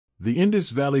The Indus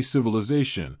Valley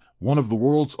Civilization, one of the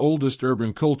world's oldest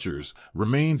urban cultures,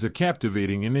 remains a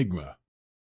captivating enigma.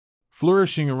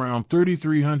 Flourishing around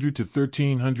 3300 to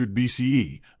 1300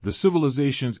 BCE, the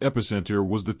civilization's epicenter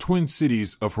was the twin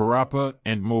cities of Harappa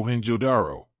and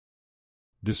Mohenjo-daro.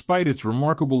 Despite its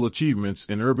remarkable achievements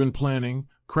in urban planning,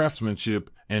 craftsmanship,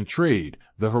 and trade,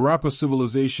 the Harappa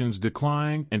civilization's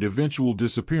decline and eventual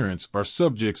disappearance are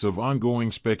subjects of ongoing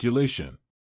speculation.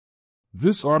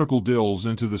 This article delves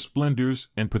into the splendors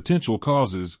and potential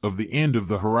causes of the end of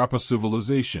the Harappa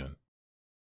civilization.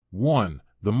 1.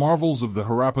 The marvels of the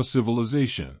Harappa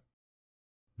civilization.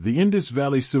 The Indus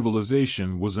Valley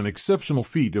civilization was an exceptional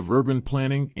feat of urban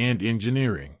planning and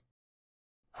engineering.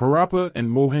 Harappa and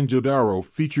Mohenjo-daro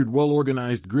featured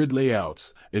well-organized grid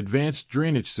layouts, advanced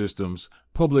drainage systems,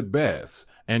 public baths,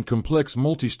 and complex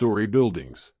multi-story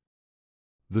buildings.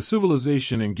 The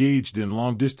civilization engaged in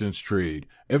long-distance trade,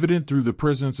 evident through the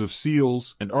presence of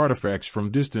seals and artifacts from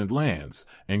distant lands,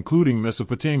 including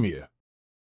Mesopotamia.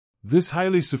 This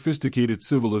highly sophisticated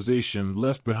civilization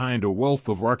left behind a wealth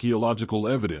of archaeological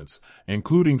evidence,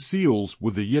 including seals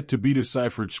with a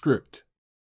yet-to-be-deciphered script.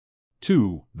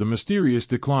 2. The mysterious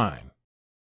decline.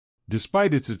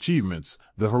 Despite its achievements,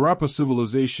 the Harappa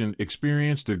civilization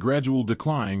experienced a gradual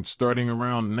decline starting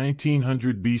around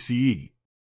 1900 BCE.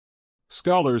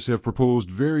 Scholars have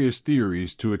proposed various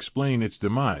theories to explain its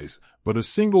demise, but a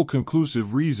single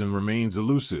conclusive reason remains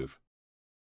elusive.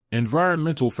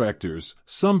 Environmental factors.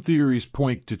 Some theories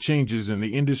point to changes in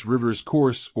the Indus River's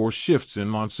course or shifts in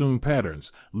monsoon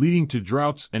patterns, leading to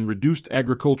droughts and reduced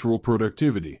agricultural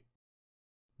productivity.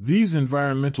 These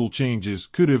environmental changes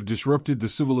could have disrupted the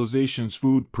civilization's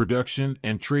food production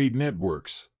and trade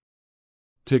networks.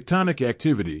 Tectonic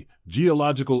activity.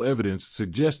 Geological evidence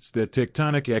suggests that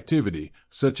tectonic activity,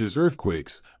 such as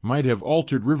earthquakes, might have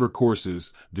altered river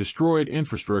courses, destroyed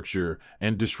infrastructure,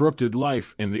 and disrupted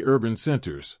life in the urban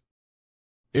centers.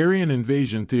 Aryan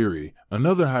invasion theory.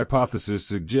 Another hypothesis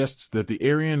suggests that the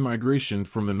Aryan migration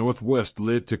from the northwest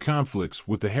led to conflicts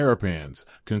with the Harappans,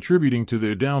 contributing to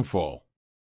their downfall.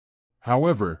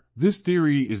 However, this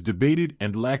theory is debated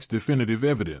and lacks definitive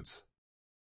evidence.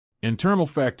 Internal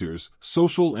factors.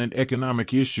 Social and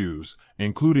economic issues,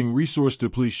 including resource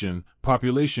depletion,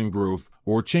 population growth,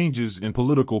 or changes in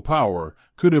political power,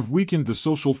 could have weakened the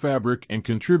social fabric and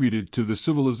contributed to the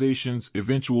civilization's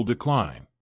eventual decline.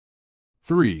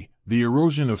 3. The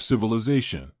erosion of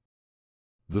civilization.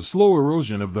 The slow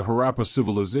erosion of the Harappa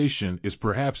civilization is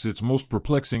perhaps its most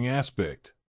perplexing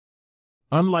aspect.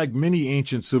 Unlike many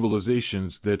ancient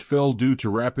civilizations that fell due to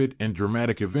rapid and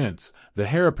dramatic events, the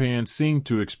Harappans seemed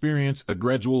to experience a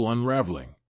gradual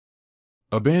unraveling.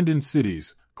 Abandoned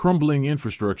cities, crumbling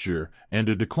infrastructure, and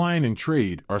a decline in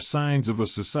trade are signs of a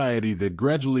society that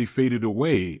gradually faded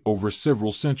away over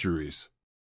several centuries.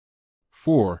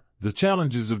 4. The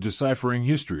challenges of deciphering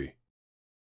history.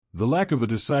 The lack of a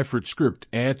deciphered script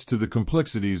adds to the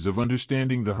complexities of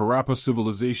understanding the Harappa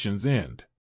civilization's end.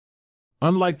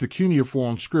 Unlike the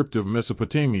cuneiform script of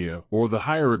Mesopotamia or the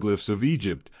hieroglyphs of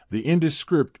Egypt, the Indus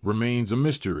script remains a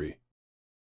mystery.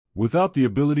 Without the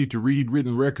ability to read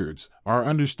written records, our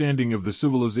understanding of the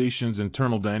civilization's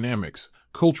internal dynamics,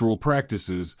 cultural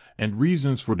practices, and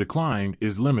reasons for decline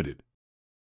is limited.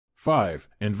 5.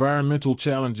 Environmental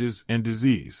challenges and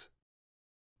disease.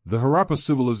 The Harappa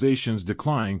civilization's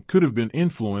decline could have been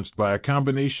influenced by a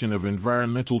combination of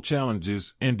environmental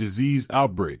challenges and disease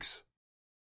outbreaks.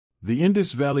 The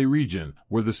Indus Valley region,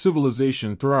 where the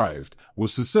civilization thrived,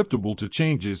 was susceptible to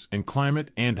changes in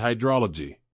climate and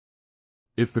hydrology.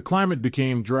 If the climate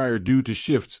became drier due to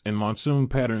shifts in monsoon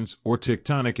patterns or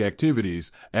tectonic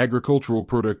activities, agricultural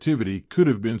productivity could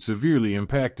have been severely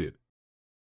impacted.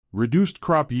 Reduced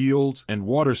crop yields and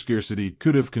water scarcity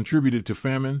could have contributed to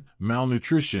famine,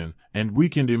 malnutrition, and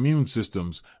weakened immune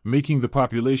systems, making the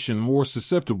population more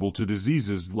susceptible to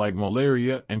diseases like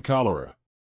malaria and cholera.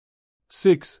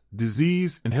 6.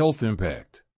 Disease and health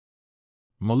impact.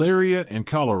 Malaria and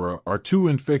cholera are two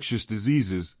infectious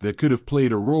diseases that could have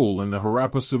played a role in the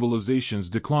Harappa civilization's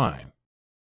decline.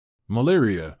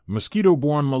 Malaria,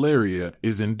 mosquito-borne malaria,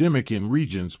 is endemic in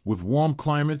regions with warm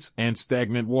climates and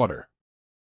stagnant water.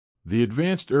 The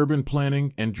advanced urban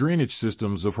planning and drainage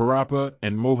systems of Harappa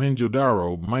and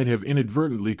Mohenjo-daro might have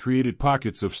inadvertently created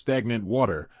pockets of stagnant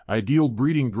water, ideal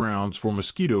breeding grounds for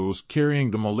mosquitoes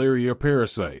carrying the malaria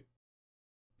parasite.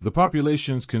 The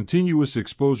population's continuous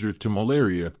exposure to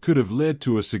malaria could have led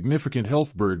to a significant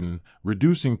health burden,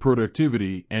 reducing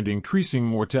productivity and increasing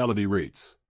mortality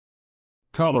rates.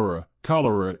 Cholera.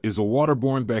 Cholera is a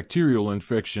waterborne bacterial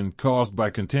infection caused by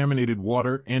contaminated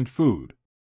water and food.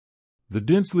 The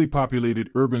densely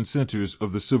populated urban centers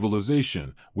of the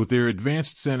civilization, with their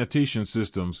advanced sanitation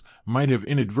systems, might have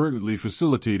inadvertently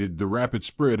facilitated the rapid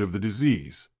spread of the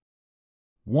disease.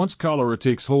 Once cholera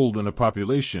takes hold in a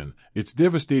population, its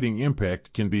devastating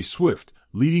impact can be swift,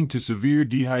 leading to severe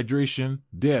dehydration,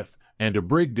 death, and a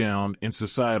breakdown in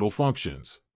societal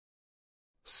functions.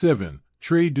 7.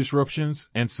 Trade disruptions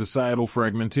and societal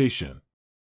fragmentation.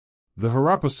 The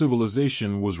Harappa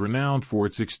civilization was renowned for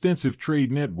its extensive trade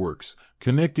networks,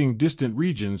 connecting distant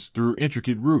regions through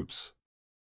intricate routes.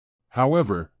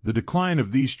 However, the decline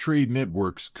of these trade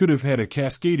networks could have had a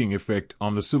cascading effect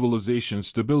on the civilization's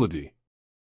stability.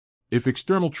 If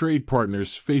external trade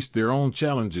partners faced their own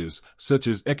challenges, such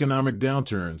as economic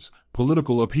downturns,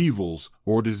 political upheavals,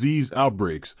 or disease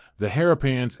outbreaks, the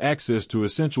Harappans' access to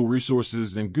essential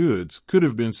resources and goods could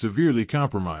have been severely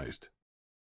compromised.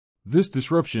 This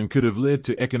disruption could have led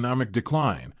to economic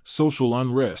decline, social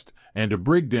unrest, and a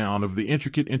breakdown of the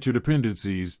intricate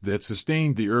interdependencies that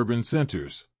sustained the urban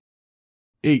centers.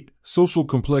 8. Social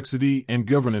complexity and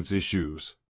governance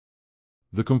issues.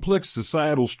 The complex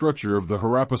societal structure of the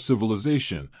Harappa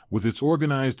civilization, with its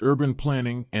organized urban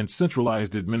planning and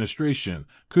centralized administration,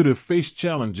 could have faced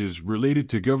challenges related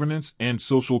to governance and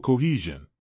social cohesion.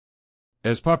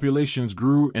 As populations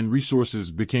grew and resources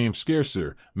became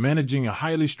scarcer, managing a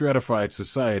highly stratified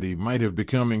society might have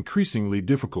become increasingly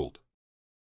difficult.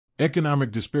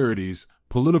 Economic disparities,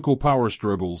 political power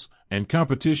struggles, and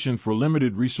competition for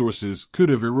limited resources could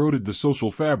have eroded the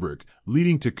social fabric,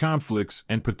 leading to conflicts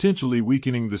and potentially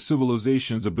weakening the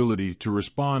civilization's ability to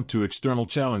respond to external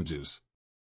challenges.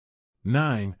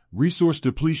 9. Resource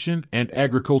depletion and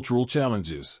agricultural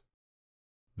challenges.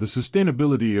 The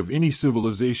sustainability of any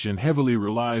civilization heavily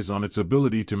relies on its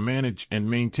ability to manage and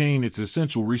maintain its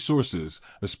essential resources,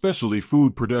 especially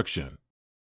food production.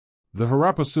 The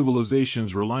Harappa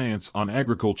civilization's reliance on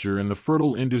agriculture in the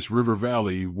fertile Indus River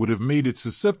Valley would have made it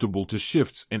susceptible to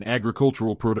shifts in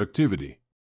agricultural productivity.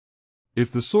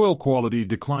 If the soil quality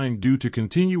declined due to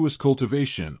continuous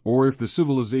cultivation, or if the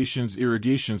civilization's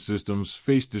irrigation systems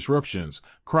faced disruptions,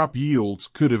 crop yields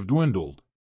could have dwindled.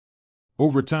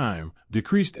 Over time,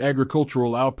 decreased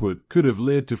agricultural output could have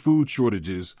led to food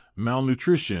shortages,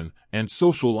 malnutrition, and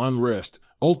social unrest,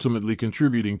 ultimately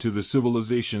contributing to the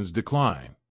civilization's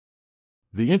decline.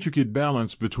 The intricate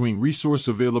balance between resource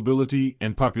availability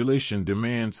and population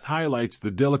demands highlights the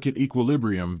delicate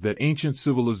equilibrium that ancient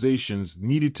civilizations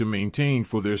needed to maintain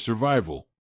for their survival.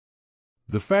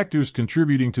 The factors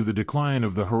contributing to the decline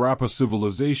of the Harappa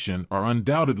civilization are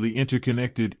undoubtedly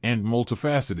interconnected and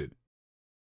multifaceted.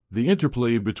 The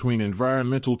interplay between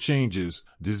environmental changes,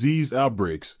 disease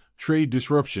outbreaks, trade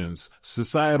disruptions,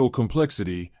 societal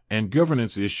complexity, and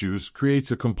governance issues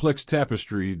creates a complex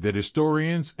tapestry that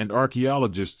historians and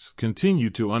archaeologists continue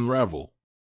to unravel.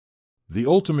 The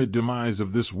ultimate demise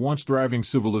of this once thriving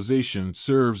civilization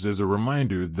serves as a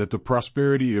reminder that the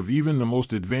prosperity of even the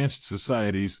most advanced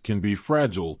societies can be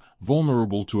fragile,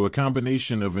 vulnerable to a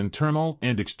combination of internal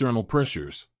and external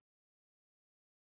pressures.